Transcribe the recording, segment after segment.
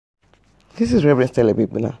This is Reverend Stella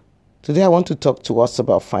Bibina. Today I want to talk to us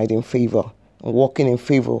about finding favor and walking in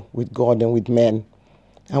favor with God and with men.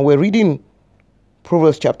 And we're reading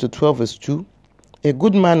Proverbs chapter 12 verse 2. A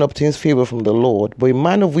good man obtains favor from the Lord, but a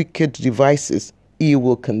man of wicked devices he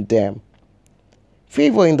will condemn.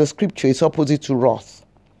 Favor in the scripture is opposite to wrath.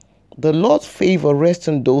 The Lord's favor rests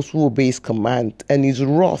on those who obey his command, and his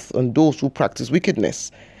wrath on those who practice wickedness.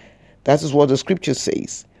 That is what the scripture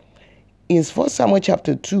says. In 1 Samuel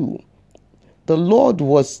chapter 2, the Lord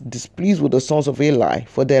was displeased with the sons of Eli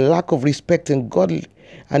for their lack of respect and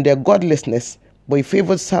their godlessness, but he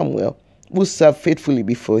favored Samuel, who served faithfully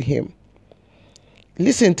before him.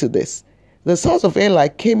 Listen to this. The sons of Eli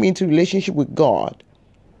came into relationship with God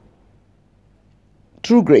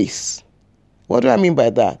through grace. What do I mean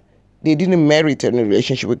by that? They didn't merit any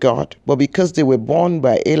relationship with God, but because they were born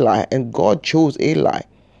by Eli and God chose Eli,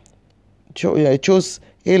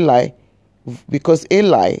 because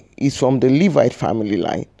Eli is from the Levite family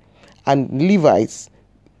line, and Levites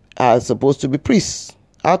are supposed to be priests.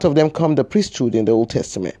 Out of them come the priesthood in the Old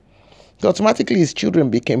Testament. So automatically his children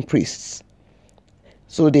became priests.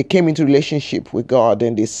 So they came into relationship with God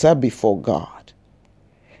and they served before God.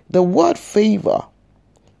 The word favor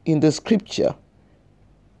in the scripture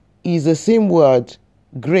is the same word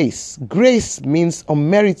grace. Grace means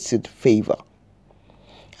unmerited favor.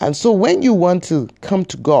 And so when you want to come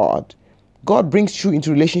to God, God brings you into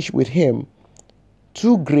relationship with him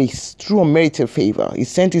through grace, through unmerited favor. He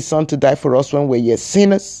sent his son to die for us when we were yet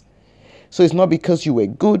sinners. So it's not because you were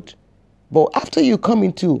good, but after you come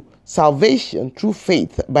into salvation through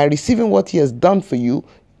faith, by receiving what he has done for you,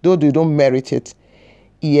 though you don't merit it,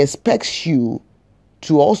 he expects you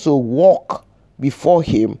to also walk before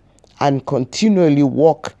him and continually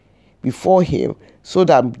walk before him so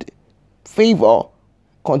that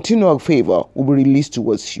continual favor will be released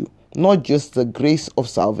towards you. Not just the grace of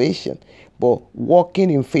salvation, but walking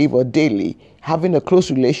in favor daily, having a close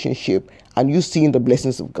relationship, and you seeing the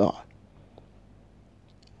blessings of God.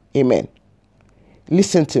 Amen.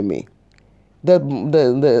 Listen to me.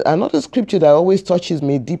 Another scripture that always touches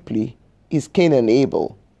me deeply is Cain and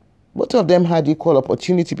Abel. Both of them had equal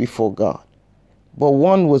opportunity before God, but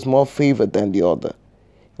one was more favored than the other.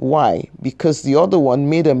 Why? Because the other one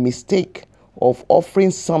made a mistake of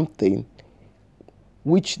offering something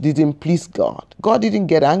which didn't please God. God didn't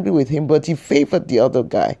get angry with him, but he favored the other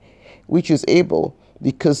guy, which is Abel,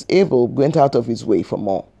 because Abel went out of his way for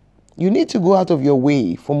more. You need to go out of your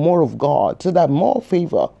way for more of God so that more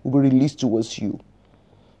favor will be released towards you,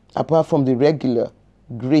 apart from the regular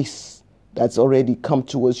grace that's already come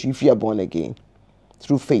towards you if you are born again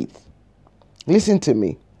through faith. Listen to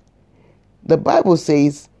me. The Bible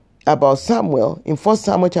says about Samuel in 1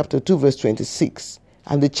 Samuel chapter 2 verse 26,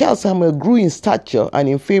 and the child Samuel grew in stature and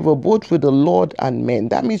in favor both with the Lord and men.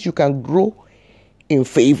 That means you can grow in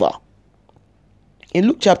favor. In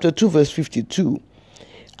Luke chapter 2 verse 52,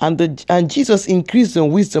 and Jesus increased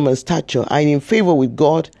in wisdom and stature and in favor with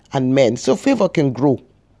God and men. So favor can grow.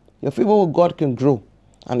 Your favor with God can grow,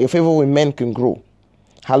 and your favor with men can grow.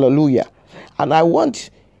 Hallelujah. And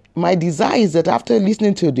my desire is that after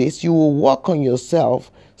listening to this, you will work on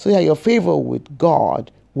yourself so that your favor with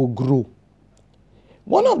God will grow.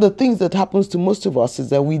 One of the things that happens to most of us is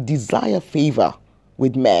that we desire favor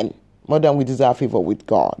with men more than we desire favor with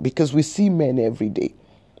God, because we see men every day,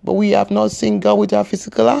 but we have not seen God with our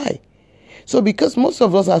physical eye. So because most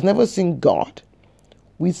of us have never seen God,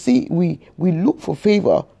 we look for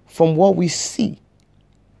favor from what we see.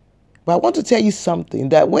 But I want to tell you something,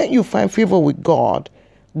 that when you find favor with God,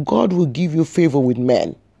 God will give you favor with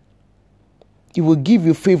men. He will give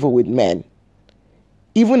you favor with men.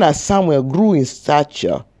 Even as Samuel grew in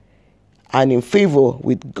stature and in favor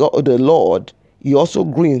with God, the Lord, he also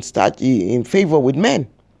grew in favor with men.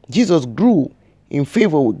 Jesus grew in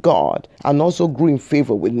favor with God and also grew in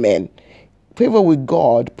favor with men. Favor with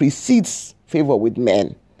God precedes favor with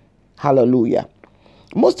men. Hallelujah.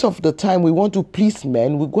 Most of the time we want to please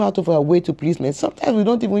men. We go out of our way to please men. Sometimes we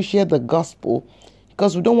don't even share the gospel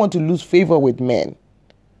because we don't want to lose favor with men.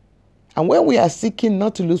 And when we are seeking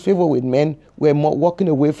not to lose favor with men, we're walking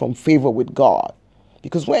away from favor with God.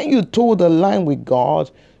 Because when you toe the line with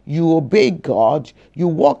God, you obey God, you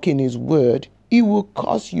walk in his word, it will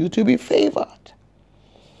cause you to be favored.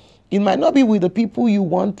 It might not be with the people you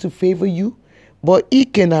want to favor you, but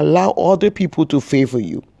it can allow other people to favor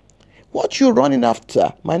you. What you're running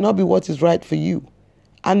after might not be what is right for you.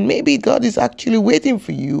 And maybe God is actually waiting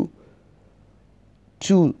for you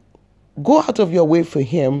to go out of your way for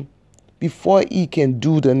him before he can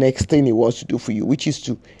do the next thing he wants to do for you, which is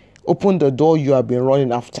to open the door you have been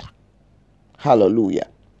running after. Hallelujah.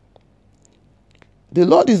 The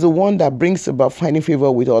Lord is the one that brings about finding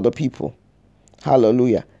favor with other people.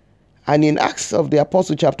 Hallelujah. And in Acts of the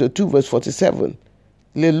Apostle chapter 2 verse 47,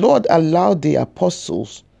 the Lord allowed the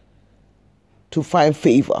apostles to find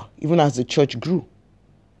favor even as the church grew.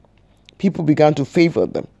 People began to favor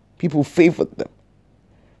them. People favored them.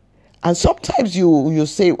 And sometimes you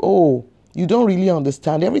say, oh, you don't really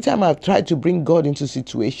understand. Every time I've tried to bring God into a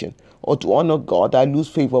situation or to honor God, I lose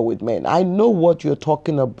favor with men. I know what you're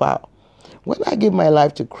talking about. When I gave my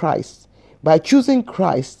life to Christ, by choosing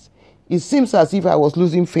Christ, it seems as if I was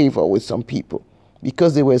losing favor with some people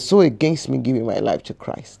because they were so against me giving my life to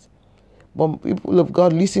Christ. But people of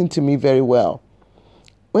God, listen to me very well.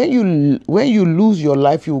 When you lose your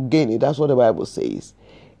life, you gain it. That's what the Bible says.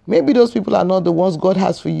 Maybe those people are not the ones God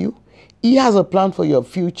has for you. He has a plan for your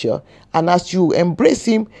future. And as you embrace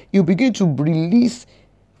him, you begin to release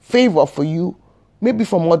favor for you, maybe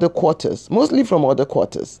from other quarters, mostly from other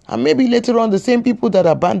quarters. And maybe later on, the same people that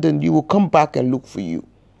abandoned you will come back and look for you.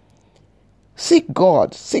 Seek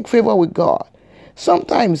God. Seek favor with God.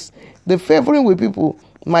 Sometimes the favoring with people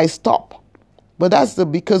might stop. But that's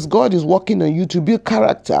because God is working on you to build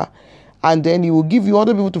character. And then he will give you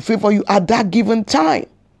other people to favor you at that given time.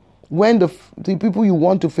 When the people you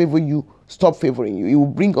want to favor you stop favoring you, he will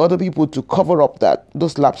bring other people to cover up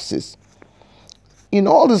those lapses. In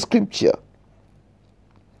all the scripture,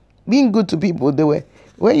 being good to people,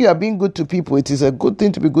 when you are being good to people, it is a good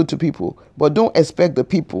thing to be good to people. But don't expect the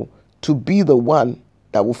people to be the one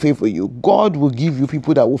that will favor you. God will give you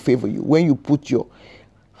people that will favor you. When you put your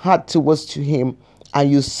heart towards him and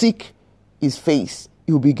you seek his face,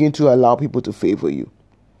 you begin to allow people to favor you.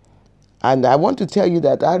 And I want to tell you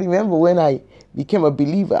that I remember when I became a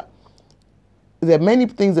believer, there are many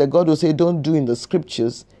things that God will say don't do in the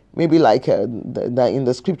scriptures, maybe like in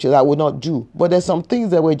the scriptures I would not do. But there's some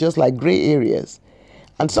things that were just like gray areas.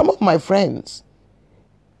 And some of my friends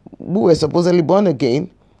who were supposedly born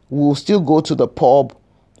again will still go to the pub,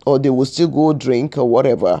 or they will still go drink or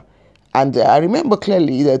whatever. And I remember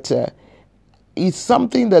clearly that it's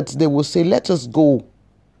something that they will say, let us go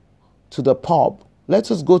to the pub. Let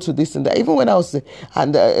us go to this and that. Even when I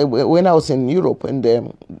was in Europe,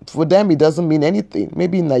 and for them it doesn't mean anything.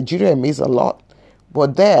 Maybe in Nigeria it means a lot,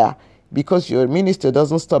 but there, because your minister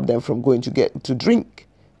doesn't stop them from going to drink,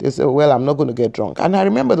 they say, "Well, I'm not going to get drunk." And I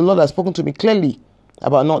remember the Lord has spoken to me clearly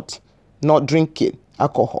about not drinking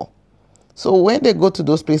alcohol. So when they go to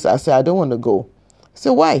those places, I say, "I don't want to go." I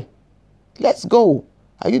say, "Why? Let's go.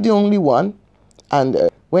 Are you the only one?" And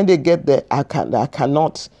when they get there, I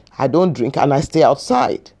cannot. I don't drink and I stay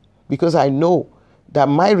outside because I know that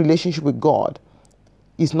my relationship with God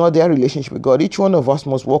is not their relationship with God. Each one of us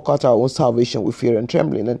must work out our own salvation with fear and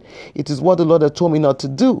trembling. And it is what the Lord had told me not to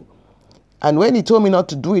do. And when he told me not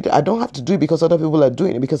to do it, I don't have to do it because other people are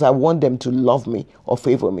doing it, because I want them to love me or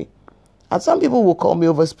favor me. And some people will call me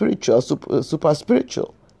over spiritual, super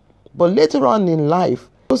spiritual. But later on in life,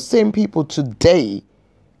 those same people today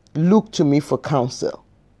look to me for counsel,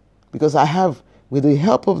 because I have, with the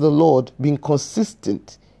help of the Lord, being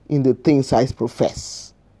consistent in the things I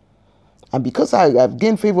profess. And because I have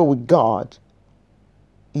gained favor with God,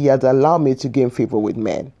 he has allowed me to gain favor with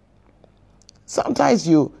men. Sometimes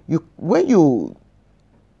when you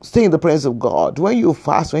stay in the presence of God, when you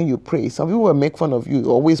fast, when you pray, some people will make fun of you,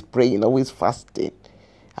 always praying, always fasting,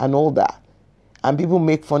 and all that. And people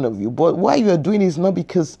make fun of you. But why you are doing it is not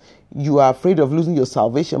because you are afraid of losing your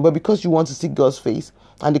salvation, but because you want to seek God's face.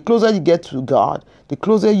 And the closer you get to God,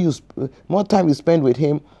 the more time you spend with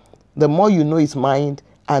him, the more you know his mind,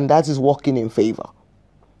 and that is walking in favor.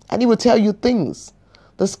 And he will tell you things.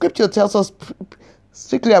 The scripture tells us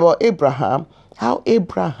strictly about Abraham, how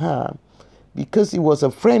Abraham, because he was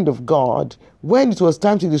a friend of God, when it was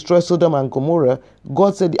time to destroy Sodom and Gomorrah,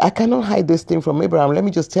 God said, I cannot hide this thing from Abraham. Let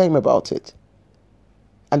me just tell him about it.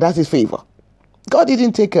 And that's his favor. God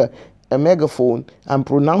didn't take a megaphone and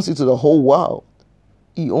pronounce it to the whole world.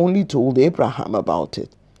 He only told Abraham about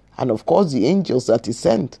it. And of course, the angels that he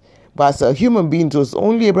sent. But as a human being, it was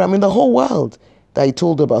only Abraham in the whole world that he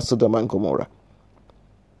told about Sodom and Gomorrah.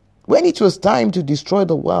 When it was time to destroy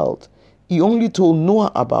the world, he only told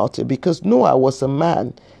Noah about it, because Noah was a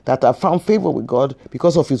man that had found favor with God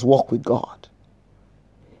because of his walk with God.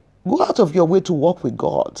 Go out of your way to walk with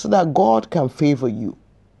God so that God can favor you.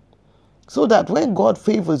 So that when God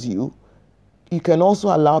favors you, you can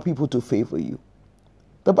also allow people to favor you.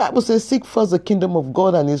 The Bible says, seek first the kingdom of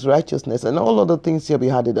God and his righteousness, and all other things shall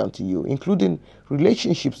be added unto you, including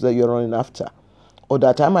relationships that you're running after, or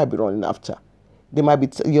that I might be running after. They might be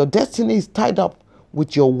your destiny is tied up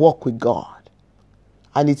with your walk with God.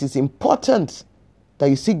 And it is important that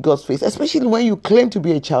you seek God's face, especially when you claim to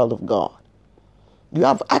be a child of God. You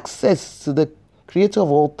have access to the creator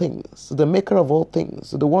of all things, to the maker of all things,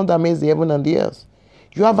 to the one that makes the heaven and the earth.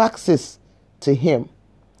 You have access to him.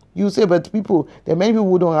 You say, but there are many people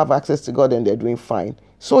who don't have access to God and they're doing fine.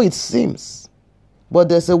 So it seems. But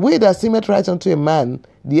there's a way that seemeth right unto a man,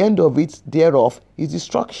 the end of it thereof is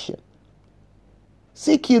destruction.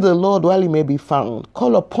 Seek ye the Lord while he may be found.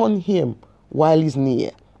 Call upon him while he's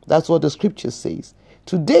near. That's what the scripture says.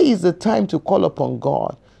 Today is the time to call upon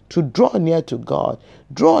God, to draw near to God.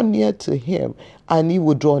 Draw near to him, and he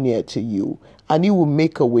will draw near to you. And he will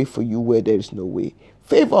make a way for you where there is no way.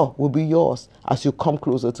 Favor will be yours as you come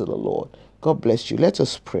closer to the Lord. God bless you. Let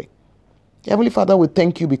us pray. Heavenly Father, we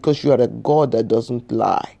thank you because you are a God that doesn't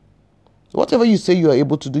lie. Whatever you say you are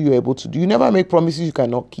able to do, you are able to do. You never make promises you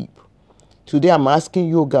cannot keep. Today I'm asking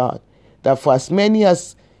you, God, that for as many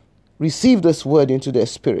as receive this word into their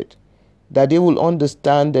spirit, that they will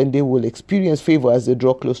understand and they will experience favor as they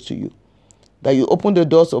draw close to you. That you open the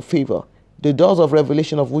doors of favor, the doors of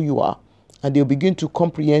revelation of who you are, and they'll begin to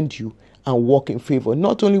comprehend you and walk in favor,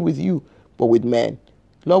 not only with you, but with men.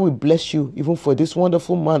 Lord, we bless you even for this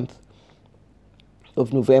wonderful month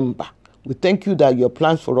of November. We thank you that your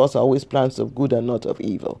plans for us are always plans of good and not of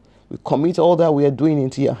evil. We commit all that we are doing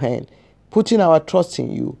into your hand, putting our trust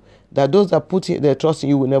in you, that those that put their trust in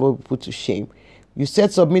you will never be put to shame. You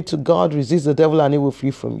said submit to God, resist the devil, and he will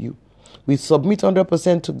flee from you. We submit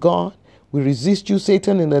 100% to God. We resist you,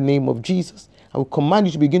 Satan, in the name of Jesus. I will command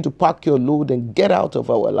you to begin to pack your load and get out of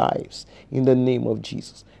our lives in the name of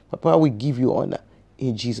Jesus. Papa, we give you honor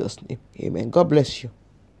in Jesus' name. Amen. God bless you.